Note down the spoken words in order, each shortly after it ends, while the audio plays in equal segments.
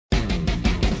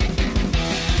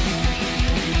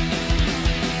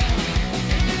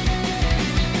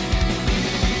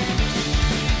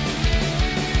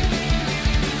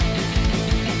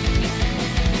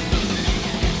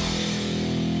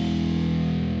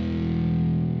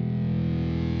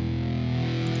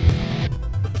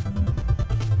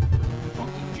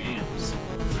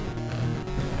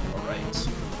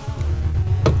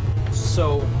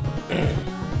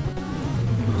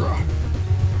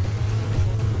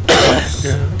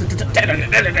Yeah.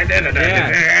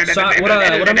 So what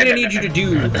I'm gonna need you to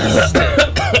do is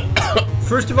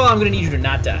first of all, I'm gonna need you to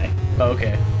not die. Oh,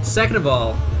 okay. Second of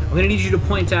all, I'm gonna need you to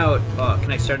point out.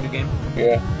 Can I start a new game?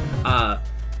 Yeah.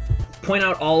 Point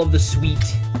out all of the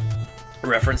sweet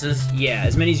references. Yeah,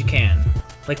 as many as you can.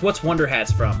 Like, what's Wonder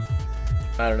Hats from?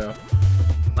 I don't know.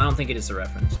 I don't think it is a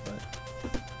reference, but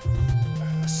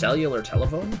a cellular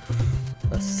telephone.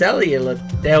 A cellular.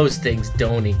 Those things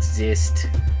don't exist.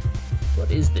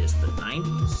 What is this? The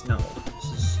 90s? No.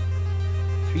 This is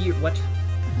 3 year. What?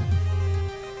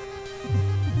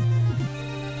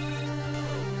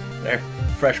 There.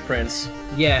 Fresh Prince.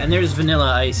 Yeah, and there's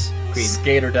Vanilla Ice Cream.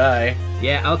 Skate or Die.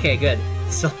 Yeah, okay, good.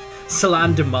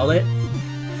 Salon de Mullet.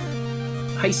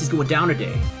 Heist is going down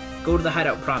today. Go to the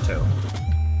hideout pronto.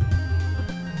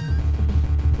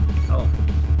 Oh.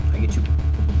 I get to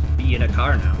be in a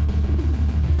car now.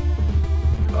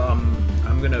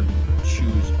 I'm gonna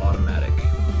choose automatic.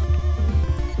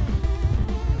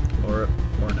 Or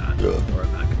not. Or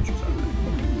I'm not gonna choose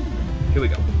automatic. Here we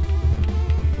go.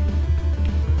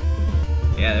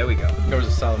 Yeah, there we go. There was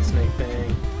a Solid Snake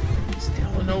thing.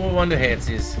 Still don't know what Wonder Hats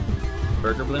is.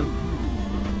 Burger Blimp.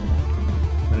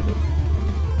 I'm gonna go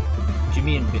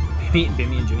Jimmy and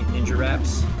Bimmy and Jimmy Ninja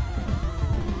Raps.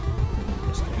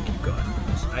 Just gonna keep going.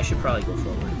 I should probably go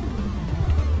forward.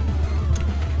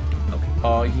 Okay.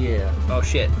 Oh yeah. Oh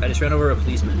shit! I just ran over a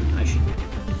policeman. I should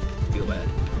feel bad.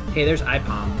 Hey, there's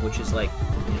iPalm, which is like,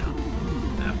 you know,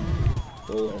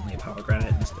 Apple only a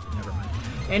pomegranate. Never mind.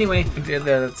 Anyway,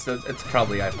 it's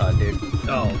probably iPod, dude.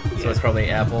 Oh, yeah. So it's probably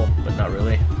Apple, but not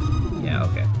really. Yeah.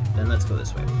 Okay. Then let's go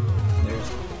this way.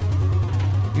 There's.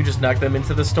 You just knocked them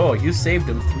into the store. You saved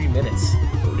them 3 minutes.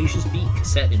 Audacious Beat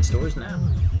cassette in stores now.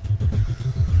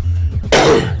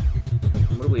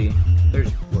 What do we?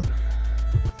 There's what?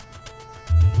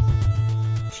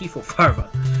 Chief O'Farva.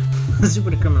 The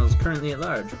super criminal is currently at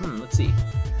large. Let's see.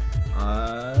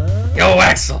 Yo,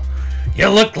 Axel, you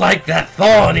look like that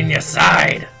thorn in your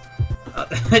side.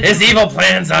 His evil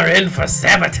plans are in for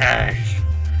sabotage.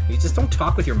 You just don't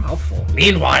talk with your mouth full.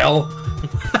 Meanwhile,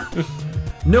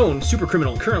 known super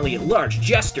criminal currently at large,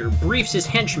 Jester briefs his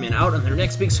henchmen out on their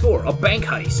next big score, a bank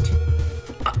heist.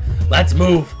 Let's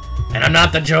move. And I'm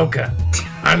not the Joker.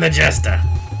 I'm the Jester.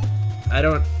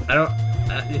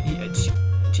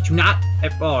 Did you not?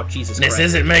 Oh, Jesus Christ. This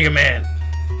isn't Mega Man.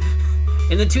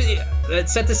 And the two,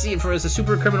 set the scene for as the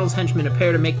super criminal's henchmen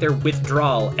prepare to make their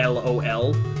withdrawal,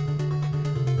 LOL.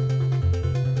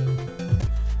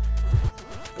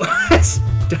 What?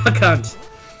 Dog hunt.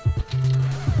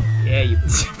 Yeah, you...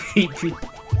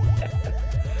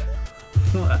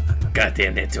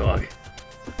 Goddamn that dog.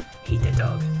 Hate that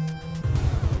dog.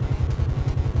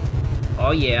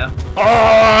 Oh, yeah.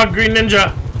 Oh, Green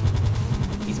Ninja!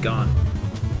 He's gone.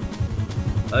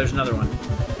 Oh, there's another one.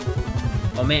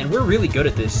 Oh, man, we're really good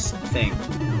at this thing.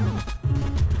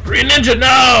 Green Ninja,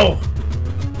 no!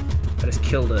 I just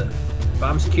killed a...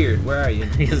 Bomb secured. Where are you?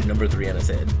 He has number 3 on his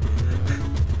head.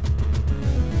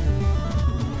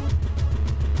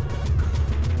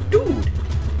 Dude!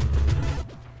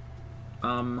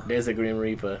 There's a Grim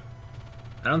Reaper.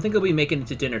 I don't think I'll be making it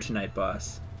to dinner tonight,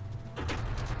 boss.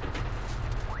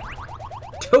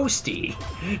 Toasty!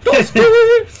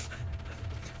 Toasty!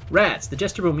 Rats, the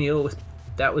Jester meal,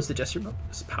 that was the Jester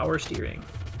power steering.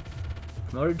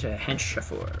 Promoted to hench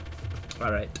chauffeur.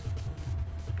 Alright.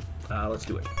 Let's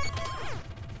do it.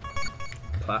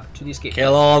 Plot to the escape.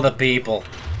 Kill all the people.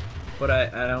 But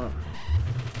I don't...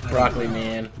 Broccoli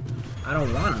Man. I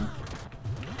don't wanna.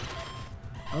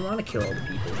 I don't wanna kill all the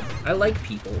people. I like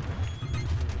people.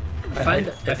 I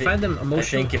find them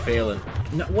emotional. I think you're failing.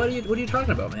 No, what are you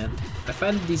talking about, man? I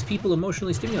find these people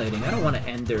emotionally stimulating. I don't want to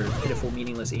end their pitiful,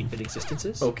 meaningless 8-bit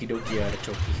existences. Okie dokie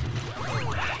artichoke.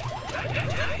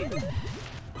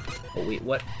 Oh wait,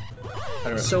 what? I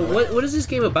don't know. So what is this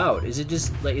game about? Is it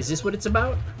just like, is this what it's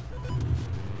about?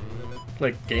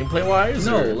 Like gameplay wise?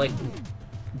 No, or? like,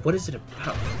 what is it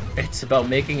about? It's about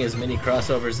making as many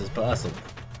crossovers as possible.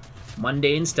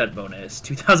 Mundane stud bonus,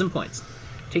 2,000 points.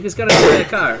 Take this gun and destroy the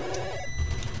car.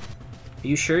 Are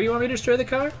you sure you want me to destroy the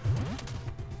car?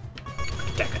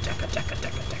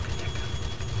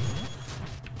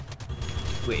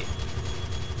 Wait.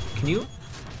 Can you?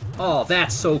 Oh,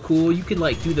 that's so cool. You can,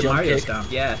 like, do the Jump Mario kick.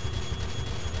 stomp. Yeah.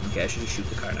 Okay, I should just shoot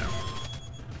the car now.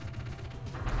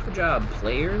 Good job,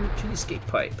 player. To the escape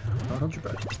pipe. I'll hold your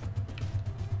breath.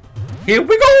 Here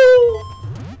we go!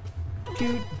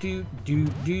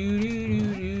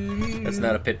 That's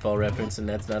not a Pitfall reference, and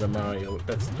that's not a Mario.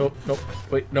 That's nope.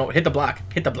 Wait, no, hit the block.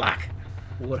 Hit the block.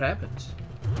 What happens?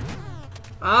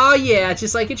 Oh yeah,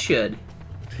 just like it should.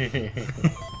 Alright,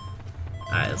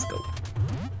 let's go.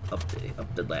 up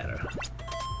the ladder.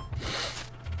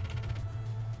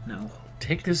 No.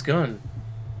 Take this gun.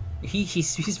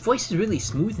 His voice is really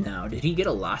smooth now. Did he get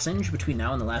a lozenge between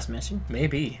now and the last mission?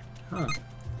 Maybe. Huh.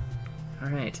 All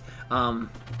right.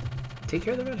 Take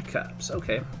care of the red cops.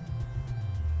 Okay.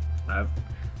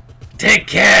 Take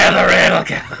care of the red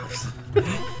cops.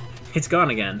 It's gone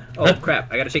again. Oh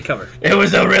crap! I gotta take cover. It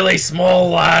was a really small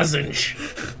lozenge.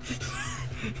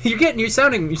 You're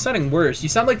sounding worse. You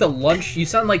sound like the lunch. You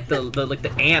sound like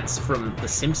the ants from The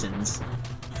Simpsons.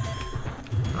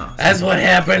 Oh, that's what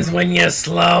happens when you're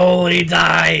slowly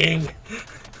dying.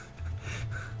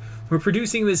 We're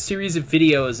producing this series of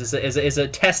videos as a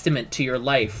testament to your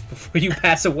life before you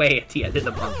pass away at the end of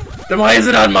the month. Then why is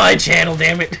it on my channel,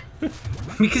 damn it?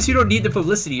 Because you don't need the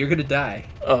publicity. You're gonna die.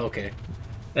 Oh, okay.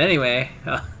 Anyway,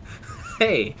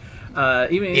 hey,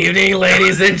 evening,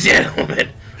 ladies and gentlemen.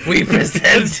 We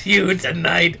present to you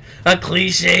tonight a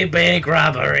cliche bank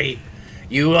robbery.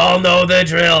 You all know the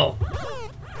drill.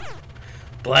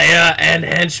 Player and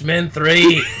Henchman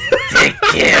 3, take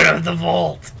care of the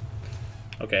vault.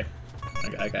 Okay,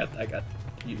 I got.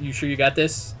 You sure you got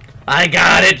this? I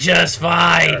got it just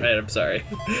fine. All right, I'm sorry.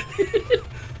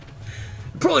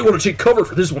 Probably want to take cover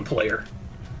for this one, player.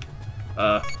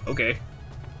 Okay.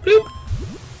 Boop.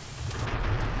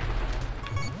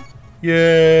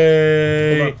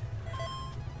 Yay!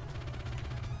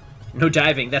 No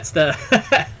diving. That's the.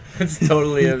 It's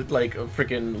totally a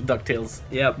freaking DuckTales.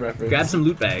 Yep. Reference. Grab some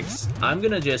loot bags. I'm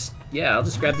gonna I'll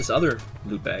just grab this other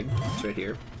loot bag. It's right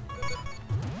here.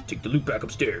 Take the loot bag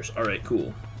upstairs. All right,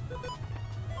 cool.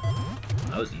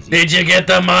 That was easy. Did you get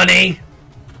the money?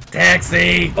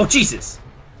 Taxi. Oh Jesus!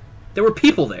 There were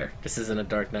people there. This isn't a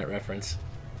Dark Knight reference.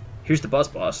 Here's the bus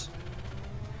boss.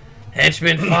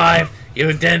 Henchman 5,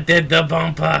 you dented the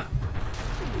bumper.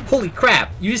 Holy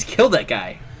crap! You just killed that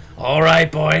guy. All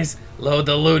right, boys, load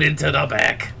the loot into the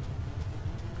back.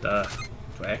 Do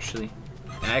I actually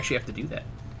have to do that?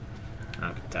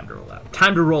 Okay, time to roll out.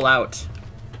 Time to roll out.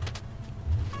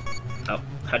 Oh,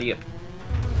 how do you?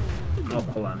 Oh,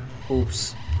 hold on.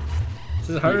 Oops. This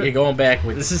is harder. You're going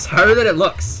backwards. This is harder than it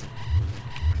looks.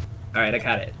 All right, I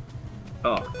got it.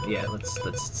 Oh yeah, let's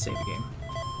save the game.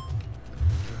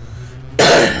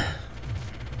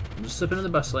 Just slip into the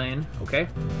bus lane, okay?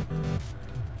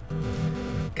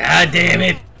 God damn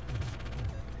it!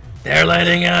 They're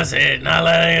letting us in, not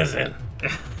letting us in.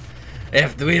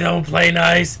 If we don't play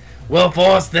nice, we'll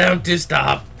force them to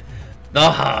stop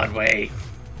the hard way.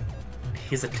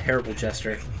 He's a terrible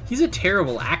jester. He's a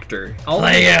terrible actor.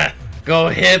 Player, go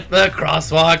hit the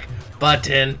crosswalk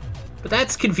button. But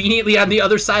that's conveniently on the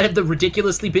other side of the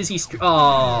ridiculously busy street.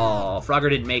 Oh, Frogger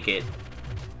didn't make it.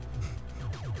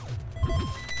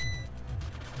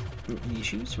 He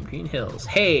shoots from Green Hills.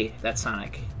 Hey, that's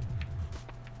Sonic.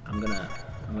 I'm gonna.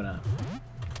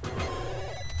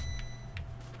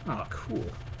 Oh, cool.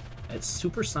 It's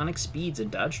supersonic speeds and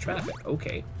dodge traffic.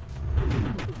 Okay.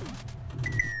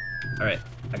 All right,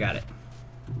 I got it.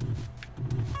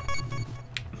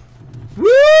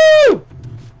 Woo!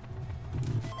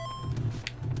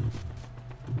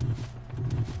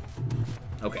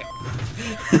 Okay.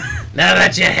 Now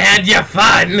that you had your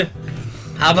fun,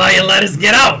 how about you let us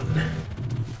get out?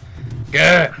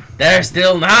 Grr, they're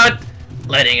still not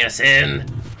letting us in.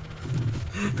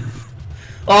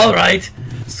 Alright,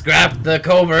 scrap the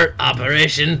covert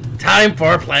operation. Time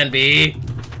for Plan B.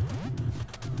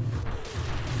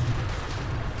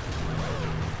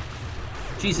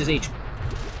 Jesus H.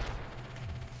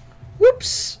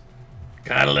 Whoops.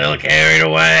 Got a little carried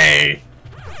away.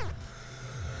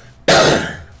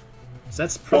 So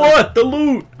that's what? The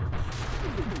loot!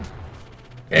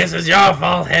 This is your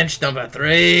fault, hench number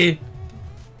 3.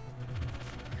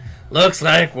 Looks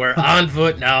like we're on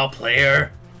foot now,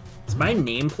 player. Is my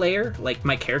name player? Like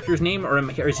my character's name? Or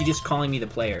is he just calling me the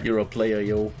player? You're a player,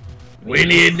 yo. We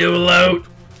need new loot.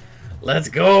 Let's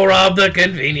go rob the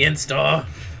convenience store.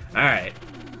 Alright.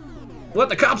 What?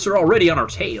 The cops are already on our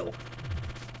tail.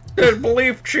 There's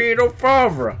belief Cheeto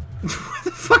Favre. What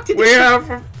the fuck did we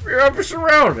have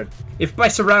surrounded. If by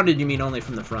surrounded you mean only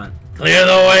from the front. Clear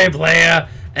the way, player,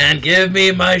 and give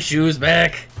me my shoes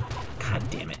back. God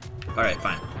damn it. Alright,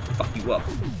 fine. Fuck you up.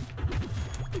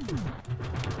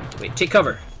 Wait, take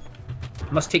cover.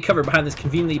 Must take cover behind this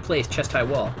conveniently placed chest-high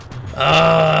wall.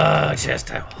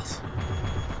 Chest-high walls.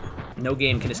 No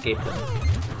game can escape them.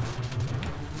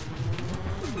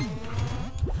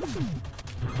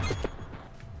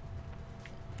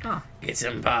 Huh. Get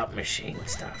some pop machine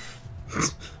stuff.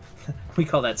 We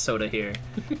call that soda here.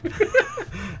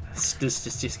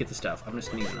 just get the stuff. I'm just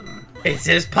gonna use another one. It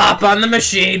says pop on the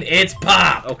machine. It's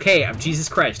pop. Okay, I'm Jesus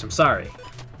Christ. I'm sorry.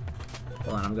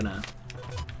 Hold on, I'm gonna...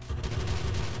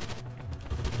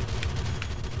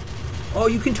 Oh,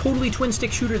 you can totally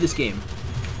twin-stick shooter this game.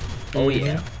 Oh,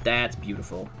 yeah. That's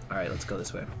beautiful. Alright, let's go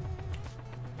this way.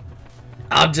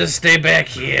 I'll just stay back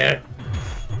here.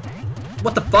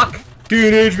 What the fuck?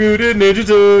 Teenage Mutant Ninja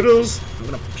Turtles. I'm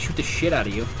gonna shoot the shit out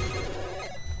of you.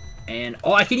 And,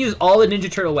 oh, I can use all the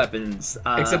Ninja Turtle weapons.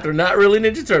 Except they're not really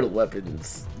Ninja Turtle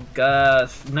weapons.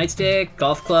 Nightstick,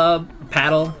 golf club,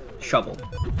 paddle, shovel.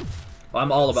 Well,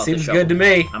 I'm all about the shovel. Seems good to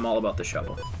me. I'm all about the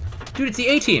shovel. Dude, it's the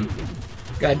A-Team.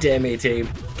 Goddamn A-Team.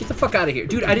 Get the fuck out of here.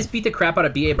 Dude, I just beat the crap out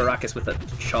of B.A. Baracus with a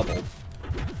shovel.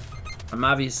 I'm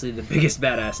obviously the biggest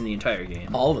badass in the entire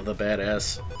game. All of the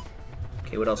badass.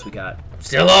 Okay, what else we got?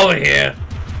 Still over here.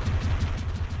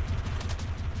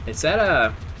 Is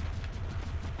that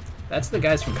That's the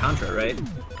guys from Contra, right?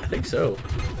 I think so.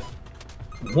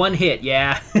 One hit,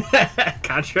 yeah.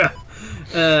 Contra.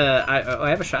 I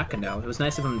have a shotgun now. It was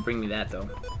nice of him to bring me that, though.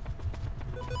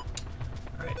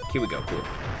 Alright, here we go. Cool.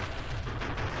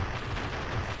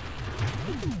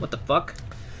 What the fuck?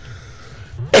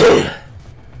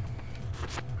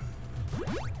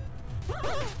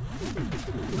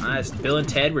 Nice. Bill and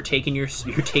Ted, you're taking your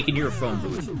phone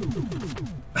booth.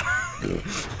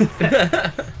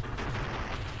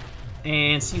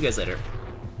 And see you guys later.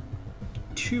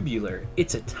 Tubular.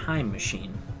 It's a time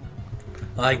machine.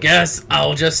 I guess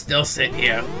I'll just still sit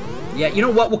here. Yeah, you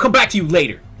know what? We'll come back to you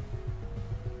later.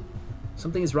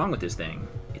 Something is wrong with this thing.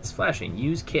 It's flashing.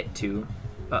 Use kit to...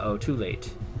 Uh-oh, too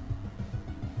late.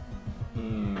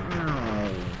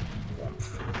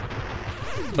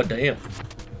 But damn.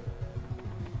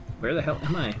 Where the hell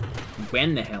am I?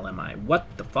 When the hell am I? What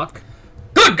the fuck?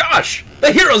 Good gosh!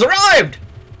 The heroes arrived!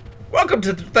 Welcome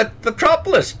to the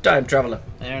Metropolis, time traveler.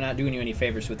 They're not doing you any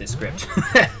favors with this script.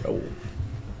 Oh.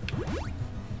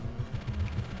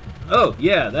 Oh,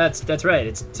 yeah, that's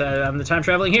right. I'm the time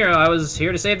traveling hero. I was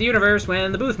here to save the universe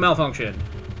when the booth malfunctioned.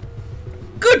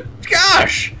 Good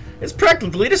gosh! It's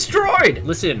practically destroyed!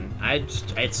 Listen,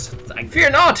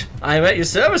 Fear not! I am at your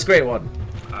service, Great One.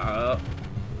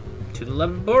 To the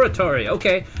laboratory.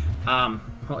 Okay.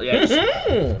 Well,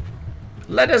 yeah.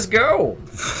 Let us go.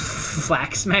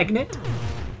 Flax magnet?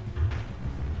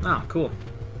 Oh, cool.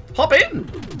 Hop in.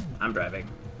 I'm driving.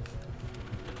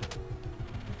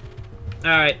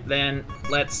 Alright, then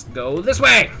let's go this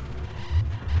way.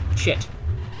 Shit.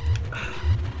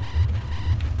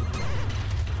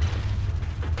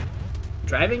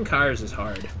 Driving cars is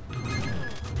hard.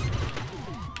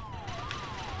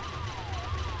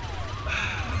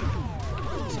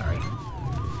 Sorry.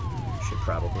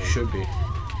 Should be.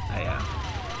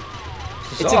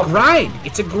 It's a grind.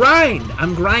 It's a grind.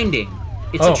 I'm grinding.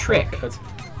 It's a trick.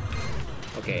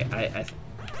 Okay,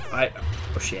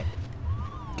 oh shit.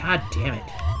 God damn it.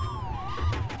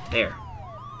 There.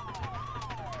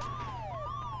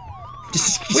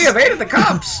 We evaded the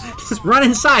cops. Just run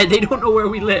inside. They don't know where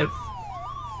we live.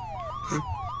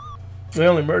 We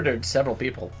only murdered several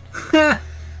people.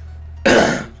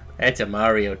 That's a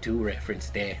Mario 2 reference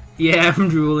there. Yeah, I'm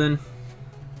drooling.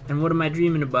 And what am I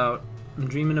dreaming about? I'm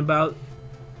dreaming about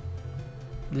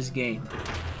this game.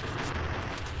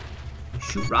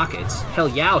 Shoot rockets? Hell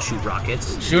yeah, I'll shoot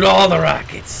rockets. Shoot all the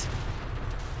rockets.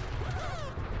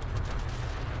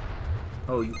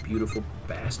 Oh, you beautiful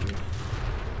bastard.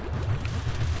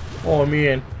 Oh,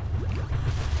 man.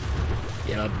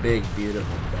 Yeah, big,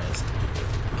 beautiful bastard.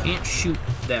 Can't shoot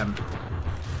them.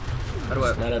 How do I...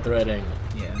 It's not at the right angle.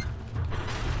 Yeah.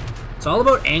 It's all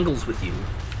about angles with you.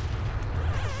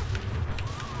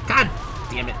 God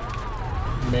damn it.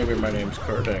 Maybe my name's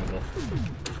Kurt Angle.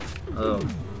 Oh.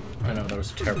 I know, that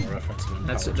was a terrible reference.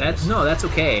 That's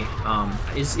okay.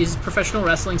 Is professional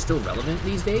wrestling still relevant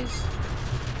these days?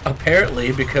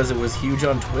 Apparently, because it was huge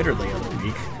on Twitter the other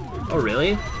week. Oh,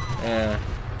 really?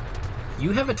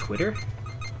 You have a Twitter?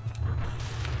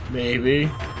 Maybe.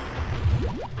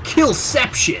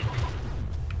 Killception!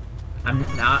 I'm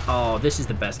not... Oh, this is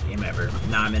the best game ever.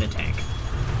 Now I'm in a tank.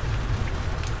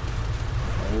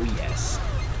 Oh, yes.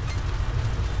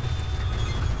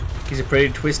 He's a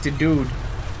pretty twisted dude.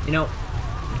 You know,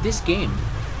 this game,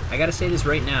 I gotta say this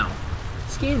right now,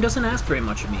 this game doesn't ask very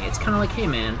much of me. It's kind of like, hey,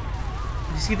 man.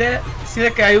 You see that? See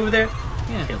that guy over there?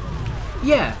 Yeah. Kill him.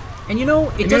 Yeah, and you know,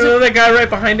 it and doesn't... You know that guy right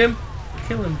behind him?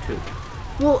 Kill him, too.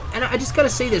 Well, and I just gotta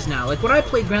say this now. Like, when I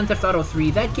played Grand Theft Auto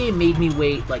 3, that game made me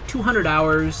wait, like, 200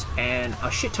 hours and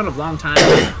a shit ton of long time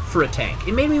for a tank.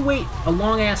 It made me wait a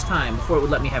long-ass time before it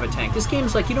would let me have a tank. This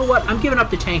game's like, you know what? I'm giving up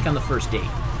the tank on the first date.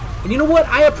 And you know what?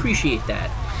 I appreciate that.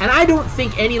 And I don't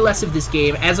think any less of this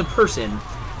game as a person.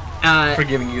 For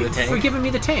giving you the tank? For giving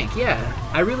me the tank, yeah.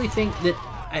 I really think that,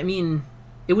 I mean,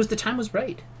 the time was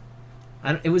right.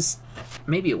 It was...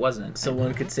 Maybe it wasn't. So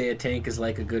one could say a tank is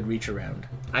like a good reach around.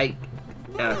 I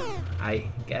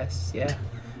guess, yeah.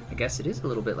 I guess it is a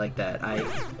little bit like that.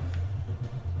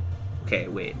 Okay,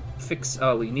 wait. Fix...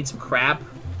 Oh, we need some crap.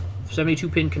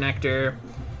 72-pin connector.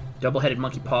 Double-headed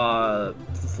monkey paw.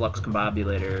 Flux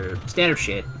combobulator. Standard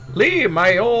shit. Lee,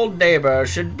 my old neighbor,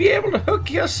 should be able to hook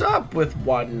us up with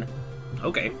one.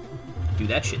 Okay. Do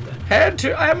that shit then. Head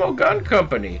to Ammo Gun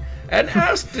Company and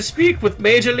ask to speak with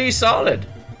Major Lee Solid.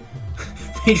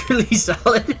 Major Lee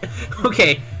Solid?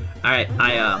 Okay. Alright,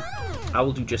 I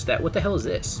will do just that. What the hell is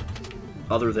this?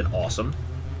 Other than awesome.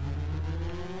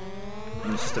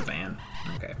 It's just a van.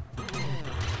 Okay.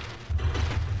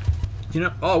 You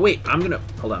know... Oh, wait. I'm gonna...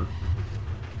 Hold on.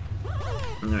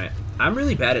 Alright. I'm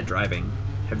really bad at driving.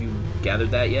 Have you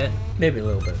gathered that yet? Maybe a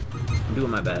little bit. I'm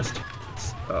doing my best.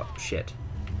 Oh, shit.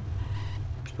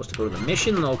 I'm supposed to go to the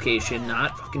mission location,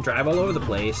 not fucking drive all over the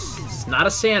place. It's not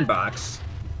a sandbox.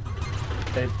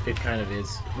 It kind of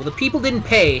is. Well, the people didn't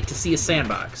pay to see a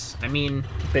sandbox. I mean...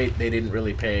 They didn't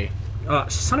really pay.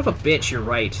 Son of a bitch, you're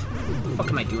right. What the fuck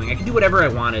am I doing? I could do whatever I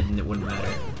wanted and it wouldn't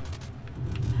matter.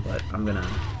 But I'm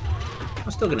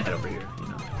still gonna head over here, you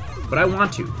know. But I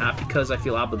want to, not because I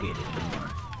feel obligated anymore.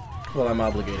 Well, I'm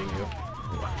obligating you.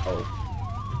 Oh.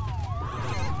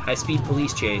 High-speed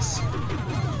police chase.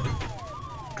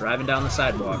 Driving down the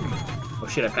sidewalk. Oh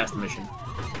shit, I passed the mission.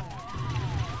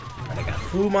 Alright, I got it.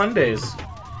 Flu Mondays.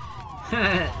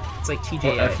 It's like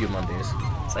TGI. Or FU Mondays.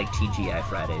 It's like TGI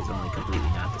Fridays, only completely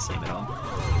not the same at all.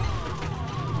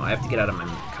 Oh, I have to get out of my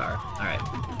car. Alright.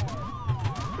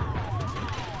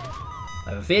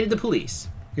 I've evaded the police.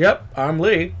 Yep, I'm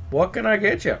Lee. What can I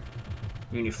get you?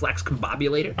 You and your flex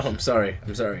combobulator? Oh, I'm sorry.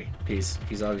 He's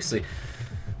obviously...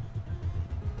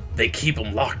 They keep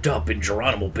him locked up in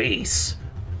Geronimo Base.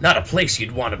 Not a place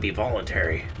you'd want to be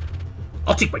voluntary.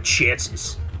 I'll take my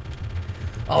chances.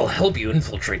 I'll help you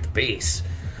infiltrate the base.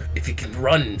 If you can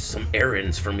run some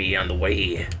errands for me on the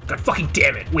way. God fucking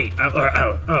damn it. Wait,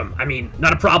 I mean,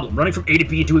 not a problem. Running from A to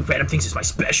B and doing random things is my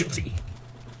specialty.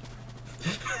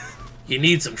 You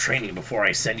need some training before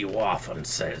I send you off on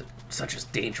such a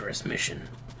dangerous mission.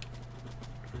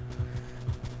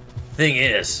 Thing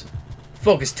is,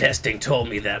 focus testing told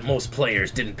me that most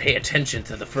players didn't pay attention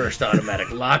to the first automatic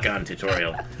lock-on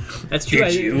tutorial. That's true.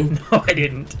 Did you? No, I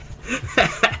didn't.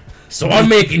 So I'm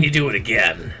making you do it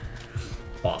again.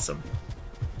 Awesome.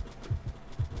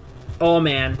 Oh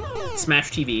man,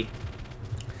 Smash TV.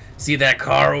 See that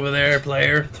car over there,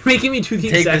 player? They're making me do the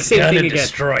exact same thing again.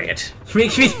 Destroy it. They're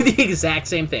making me do the exact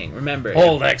same thing. Remember.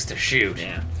 Hold X to shoot.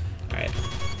 Yeah. All right.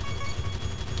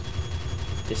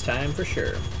 This time for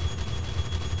sure.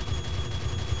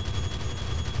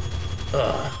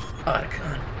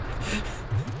 Otacon.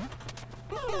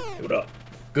 What up?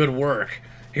 Good work.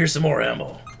 Here's some more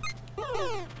ammo.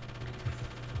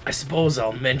 I suppose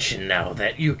I'll mention now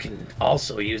that you can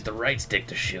also use the right stick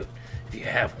to shoot, if you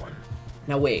have one.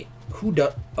 Now wait, who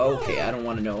does... Oh, okay, I don't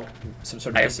want to know. Some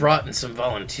sort of... I have brought in some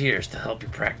volunteers to help you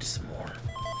practice some more.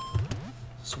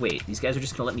 So wait, these guys are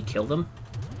just gonna let me kill them?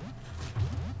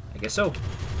 I guess so.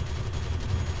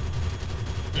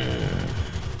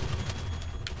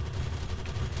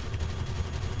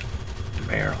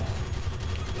 Meryl.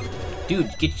 Dude,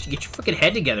 get your fucking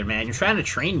head together, man. You're trying to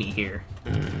train me here.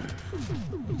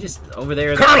 You're just over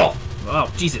there... Colonel!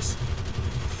 Oh, Jesus.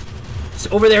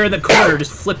 Just over there in the corner,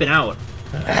 just flipping out.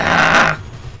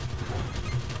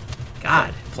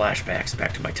 God. Flashbacks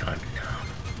back to my time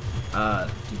now.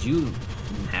 Did you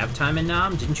have time in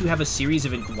Nam? Didn't you have a series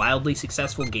of wildly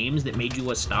successful games that made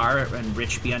you a star and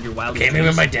rich beyond your wildest dreams? Came in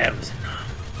when my dad was in Nam.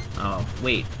 Oh,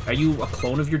 wait. Are you a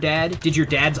clone of your dad? Did your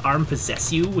dad's arm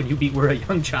possess you when you were a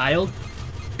young child?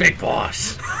 Big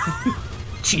boss.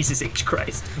 Jesus H.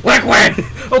 Christ. Liquid!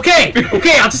 Okay,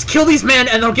 I'll just kill these men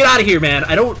and I'll get out of here, man.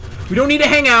 We don't need to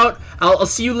hang out. I'll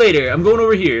see you later. I'm going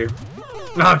over here.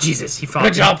 Oh, Jesus, he found me.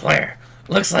 Good job, player.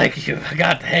 Looks like you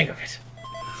got the hang of it.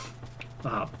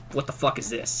 What the fuck is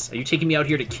this? Are you taking me out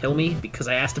here to kill me because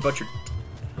I asked about your...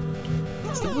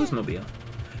 It's the Bluesmobile.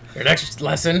 Your next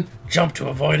lesson, jump to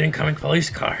avoid incoming police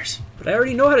cars. But I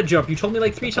already know how to jump. You told me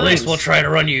like 3 times. Police will try to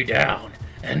run you down,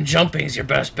 and jumping's your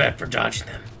best bet for dodging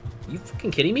them. Are you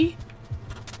fucking kidding me?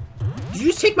 Did you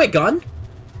just take my gun?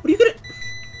 What are you gonna...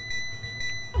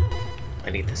 I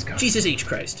need this gun. Jesus H.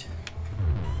 Christ.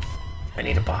 I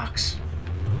need a box.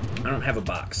 I don't have a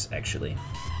box, actually.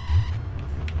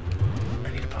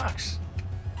 I need a box.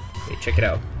 Okay, check it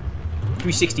out.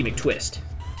 360 McTwist.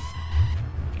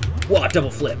 Whoa, double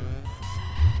flip.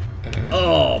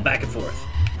 Oh, back and forth.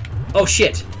 Oh,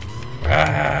 shit.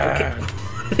 Okay.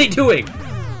 What are they doing?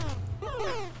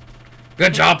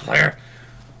 Good job, player.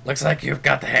 Looks like you've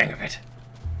got the hang of it.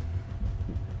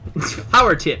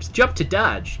 Power tips. Jump to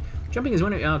dodge. Jumping is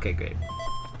one of... Okay, great.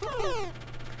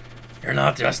 You're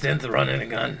not just into running a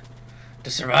gun.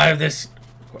 To survive this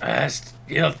quest,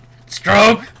 you'll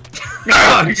stroke.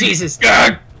 Oh, Jesus.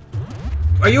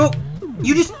 Are you...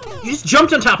 You just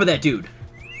jumped on top of that dude.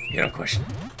 You don't question.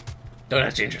 Don't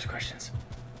ask dangerous questions.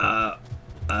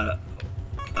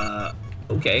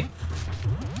 Okay.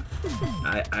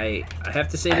 I have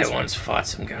to say this. I once fought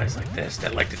some guys like this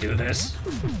that like to do this.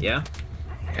 Yeah?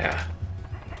 Yeah.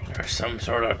 There's some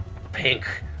sort of pink,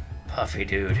 puffy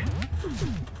dude.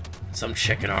 Some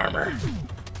chicken armor.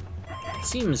 It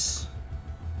seems...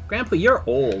 Grandpa, you're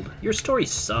old. Your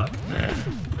stories suck.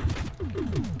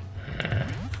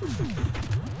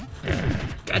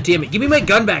 God damn it. Give me my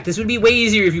gun back. This would be way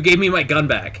easier if you gave me my gun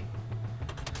back.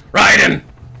 Raiden!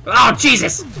 Oh,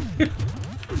 Jesus!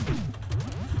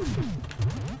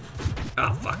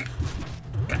 Oh, fuck.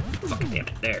 God fucking damn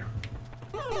it. There.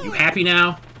 You happy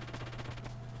now?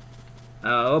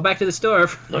 Oh, back to the store.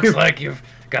 Looks like you've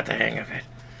got the hang of it.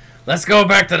 Let's go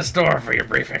back to the store for your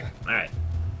briefing. Alright.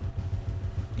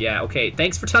 Yeah, okay.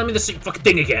 Thanks for telling me the same fucking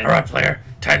thing again. Alright, player.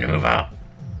 Time to move out.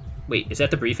 Wait, is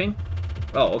that the briefing?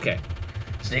 Oh, okay.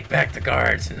 Sneak back the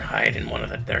guards and hide in one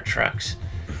of their trucks.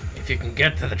 If you can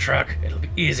get to the truck, it'll be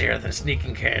easier than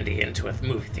sneaking candy into a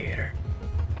movie theater.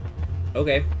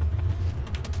 Okay.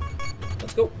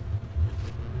 Let's go.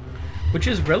 Which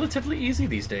is relatively easy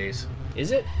these days.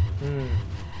 Is it?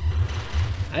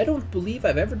 I don't believe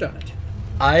I've ever done it.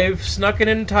 I've snuck an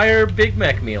entire Big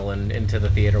Mac meal into the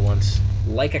theater once.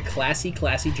 Like a classy,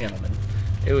 classy gentleman.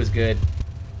 It was good.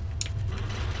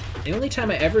 The only time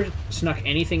I ever snuck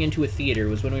anything into a theater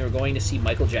was when we were going to see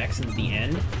Michael Jackson's The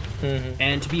End.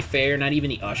 And to be fair, not even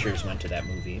the ushers went to that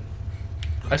movie.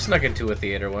 I snuck into a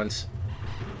theater once.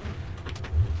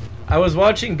 I was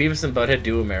watching Beavis and Butthead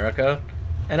Do America,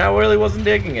 and I really wasn't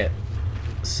digging it.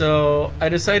 So I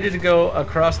decided to go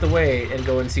across the way and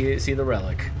go and see the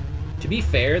Relic. To be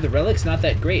fair, the Relic's not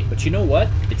that great, but you know what?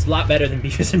 It's a lot better than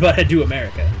Beavis and Butthead Do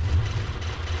America.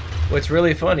 What's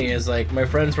really funny is, like, my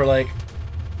friends were like...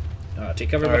 take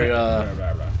cover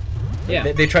behind...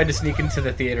 Yeah. They tried to sneak into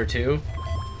the theater, too.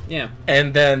 Yeah.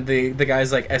 And then the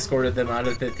guys, like, escorted them out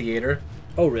of the theater.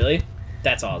 Oh, really?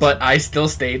 That's awesome. But I still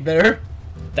stayed there.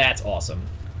 That's awesome.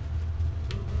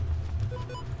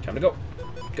 Time to go.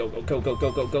 Go, go, go, go,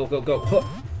 go, go, go, go, go. Huh.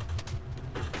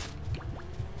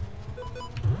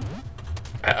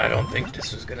 I don't think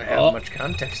this was gonna have much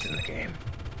context in the game.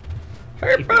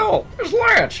 Hey, Bill! It's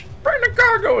Lance! Bring the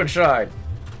cargo inside!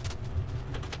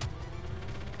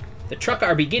 The truck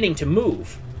are beginning to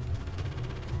move.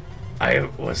 I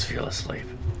was feel asleep.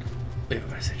 Leave a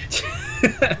message.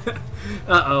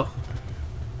 Uh-oh.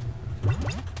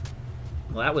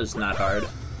 Well, that was not hard.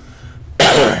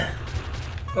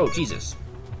 Oh, Jesus.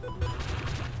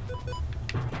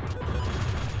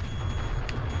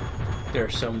 There are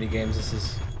so many games this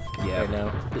is right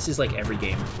now. This is like every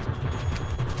game.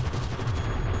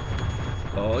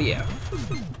 Oh, yeah.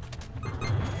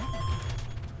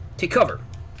 Take cover.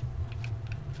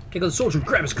 Take out the soldier and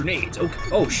grab his grenades. Okay.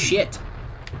 Oh, shit.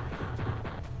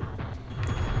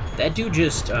 That dude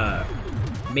just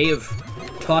may have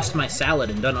tossed my salad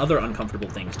and done other uncomfortable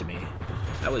things to me.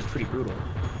 That was pretty brutal.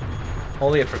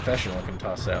 Only a professional can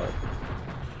toss salad.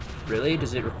 Really?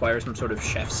 Does it require some sort of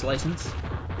chef's license?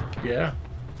 Yeah.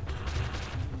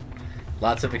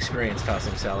 Lots of experience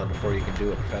tossing salad before you can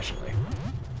do it professionally.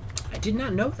 I did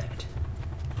not know that.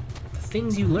 The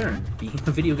things you learn being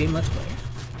a video game Let's Player.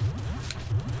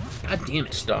 God damn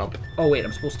it. Stomp. Oh, wait,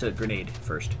 I'm supposed to grenade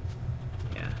first.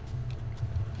 Yeah.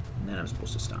 And then I'm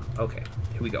supposed to stomp. Okay,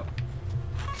 here we go.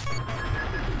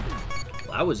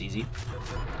 Well, that was easy.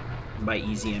 And by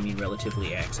easy, I mean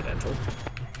relatively accidental.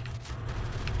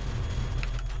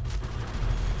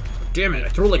 Damn it, I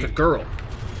throw like a girl.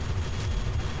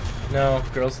 No,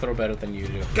 girls throw better than you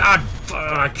do. God,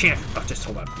 I can't. Oh, just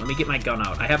hold on. Let me get my gun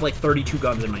out. I have like 32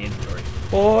 guns in my inventory.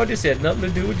 Oh, this had nothing to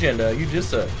do with gender. You just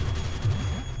said.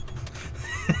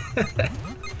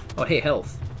 Oh, hey,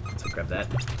 health. Let's grab that.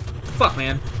 Fuck,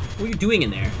 man. What are you doing in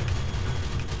there?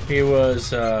 He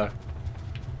was,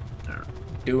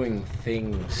 doing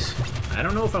things. I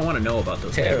don't know if I want to know about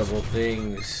those Terrible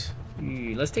things.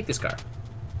 Let's take this car.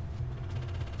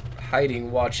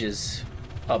 Hiding watches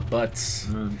up butts.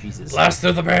 Oh, Jesus. Blast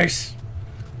through the base!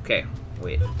 Okay,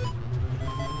 wait.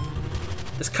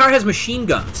 This car has machine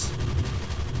guns.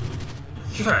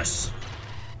 Yes.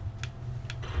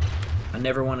 I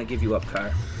never want to give you up,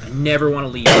 car. I never want to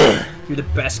leave you. You're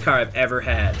the best car I've ever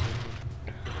had.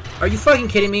 Are you fucking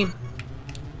kidding me?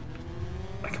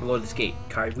 I can blow this gate.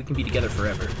 Car, we can be together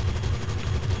forever.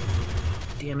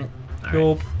 damn it. All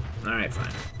Nope. Right. All right,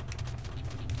 fine.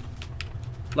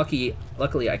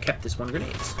 Luckily, I kept this one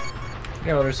grenades.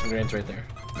 Yeah, well, there's some grenades right there.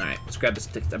 All right, let's grab this.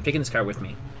 I'm taking this car with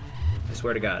me. I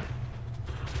swear to God.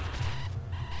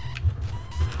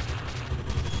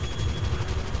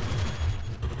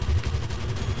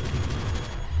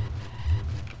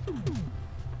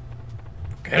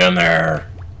 Get in there.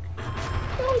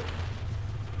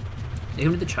 Take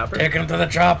him to the chopper. Take him to the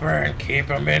chopper and keep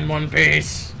him in one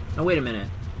piece. Oh, wait a minute.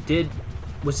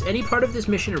 Was any part of this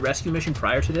mission a rescue mission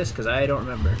prior to this? Because I don't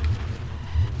remember.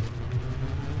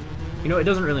 You know, it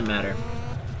doesn't really matter.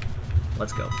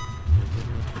 Let's go.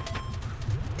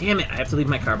 Damn it, I have to leave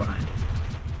my car behind.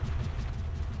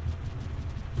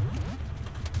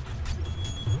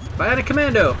 Bionic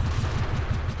Commando!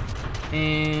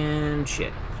 And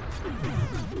shit.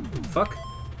 Fuck.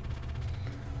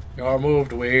 You're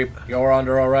moved, weeb. You're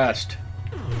under arrest.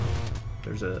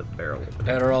 There's a barrel.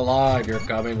 Dead or alive, you're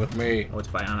coming with me. Oh, it's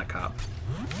Bionic Cop.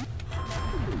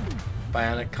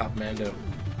 Bionic Commando.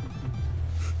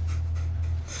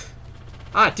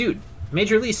 Ah, dude.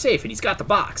 Major Lee's safe, and he's got the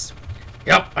box.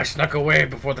 Yep, I snuck away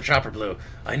before the chopper blew.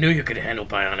 I knew you could handle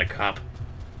Bionic Cop.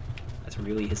 That's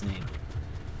really his name.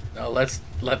 Now let's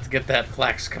get that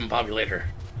flax combobulator.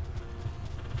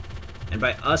 And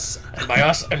by us... And by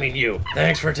us, I mean you.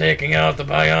 Thanks for taking out the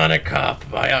Bionic Cop.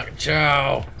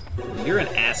 Ciao. You're an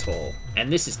asshole,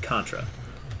 and this is Contra.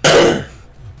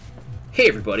 Hey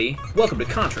everybody, welcome to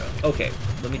Contra. Okay,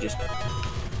 let me just...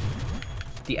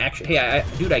 The action... Hey,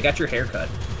 dude, I got your haircut.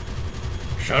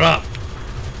 Shut up.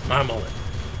 My mullet.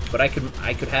 But I could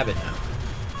have it now.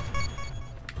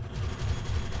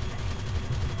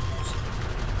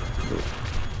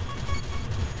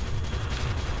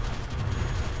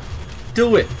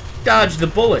 Do it! Dodge the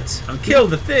bullets! Kill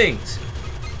the things!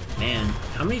 Man,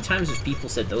 how many times have people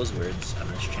said those words on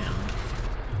this channel?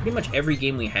 Pretty much every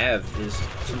game we have is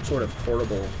some sort of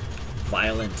horrible,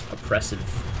 violent, oppressive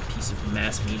piece of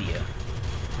mass media.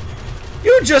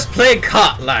 You just played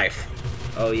Cot Life!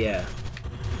 Oh yeah.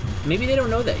 Maybe they don't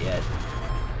know that yet.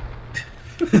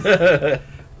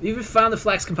 You've found the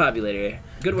flax combobulator.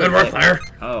 Good work, Good work, player.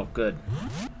 Oh, good.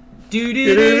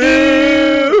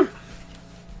 Do-do-do-do!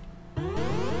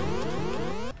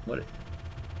 What?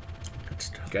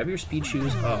 Grab your speed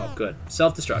shoes. Oh, good.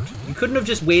 Self-destruct. You couldn't have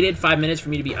just waited 5 minutes for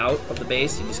me to be out of the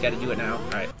base. You just got to do it now.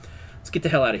 All right. Let's get the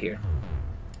hell out of here.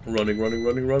 Running.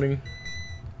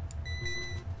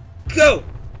 Go!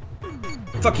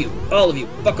 Fuck you. All of you.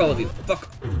 Fuck all of you. Fuck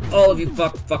all of you.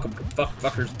 Fuck. Fuck them. Fuck.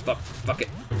 Fuckers. Fuck. Fuck it.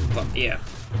 Fuck. Yeah.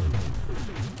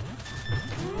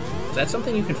 Is that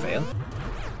something you can fail?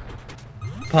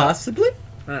 Possibly?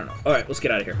 I don't know. Alright, let's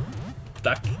get out of here.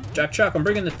 Doc Chuck, I'm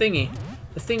bringing the thingy.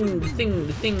 The thing.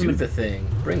 Do the thing.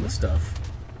 Bring the stuff.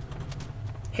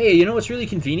 Hey, you know what's really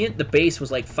convenient? The base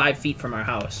was like 5 feet from our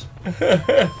house.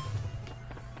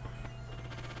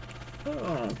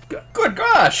 Oh, God. Good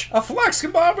gosh! A flax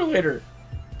combobulator!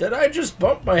 Did I just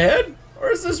bump my head?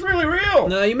 Or is this really real?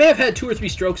 No, you may have had 2 or 3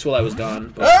 strokes while I was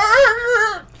gone, but...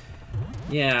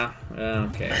 Yeah,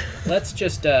 okay. Let's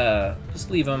just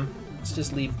leave him. Let's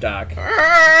just leave Doc.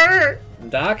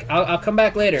 Doc, I'll come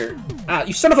back later. Ah,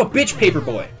 you son of a bitch,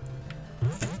 Paperboy!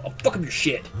 I'll fuck up your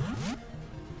shit.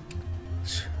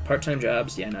 Part-time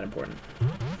jobs, yeah, not important.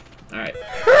 Alright.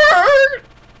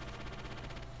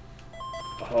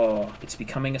 Oh, it's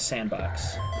becoming a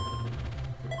sandbox.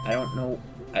 I don't know...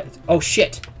 oh,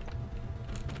 shit!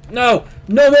 No!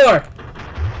 No more!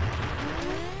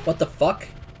 What the fuck?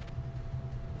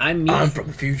 I'm from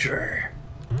the future.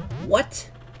 What?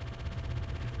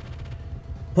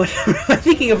 What am I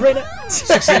thinking of right now?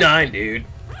 69, dude.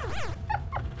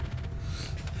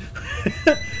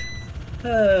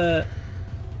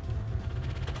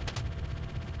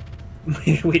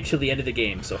 Wait till the end of the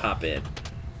game, so hop in.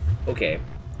 Okay,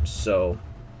 so...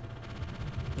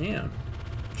 Yeah.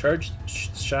 Charge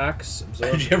shocks,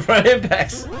 absorb...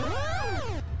 impacts.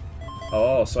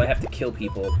 Oh, so I have to kill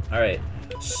people. Alright.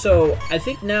 So, I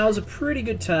think now's a pretty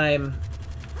good time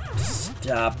to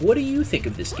stop. What do you think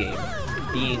of this game?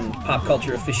 Being pop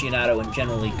culture aficionado and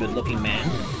generally good-looking man.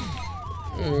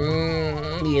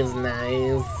 He is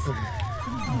nice.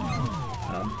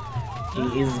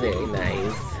 He is very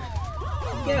nice.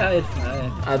 Yeah,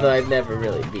 Although I've never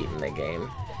really beaten the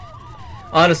game.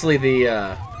 Honestly,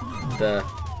 the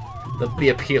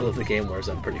appeal of the game wears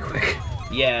on pretty quick.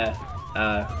 yeah.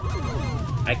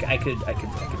 I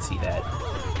could see that.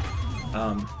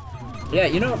 Yeah,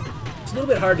 you know, it's a little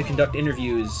bit hard to conduct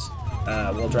interviews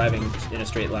while driving in a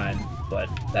straight line, but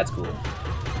that's cool.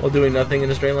 While doing nothing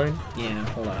in a straight line? Yeah,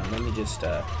 hold on. Let me just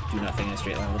do nothing in a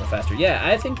straight line a little faster. Yeah,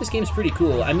 I think this game's pretty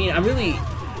cool. I mean, I'm really...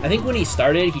 I think when he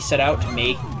started, he set out to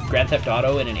make Grand Theft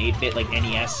Auto in an 8-bit like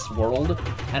NES world,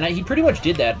 and he pretty much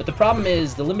did that. But the problem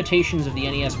is the limitations of the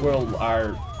NES world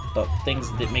are the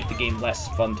things that make the game less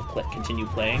fun to continue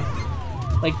playing.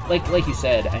 Like you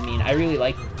said, I mean, I really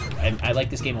like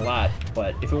this game a lot,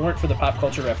 but if it weren't for the pop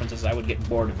culture references, I would get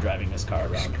bored of driving this car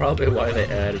around. That's probably why they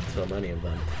added so many of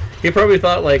them. He probably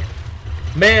thought like,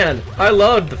 man, I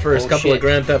loved the first couple of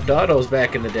Grand Theft Autos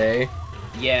back in the day.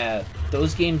 Yeah,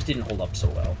 those games didn't hold up so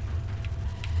well.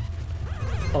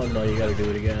 Oh no, you gotta do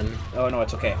it again. Oh no,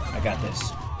 it's okay. I got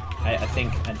this. I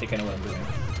think I know what I'm doing.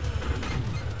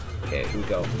 Okay, here we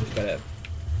go. We just gotta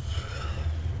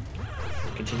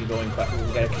continue going. We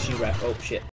gotta continue wrap. Oh shit.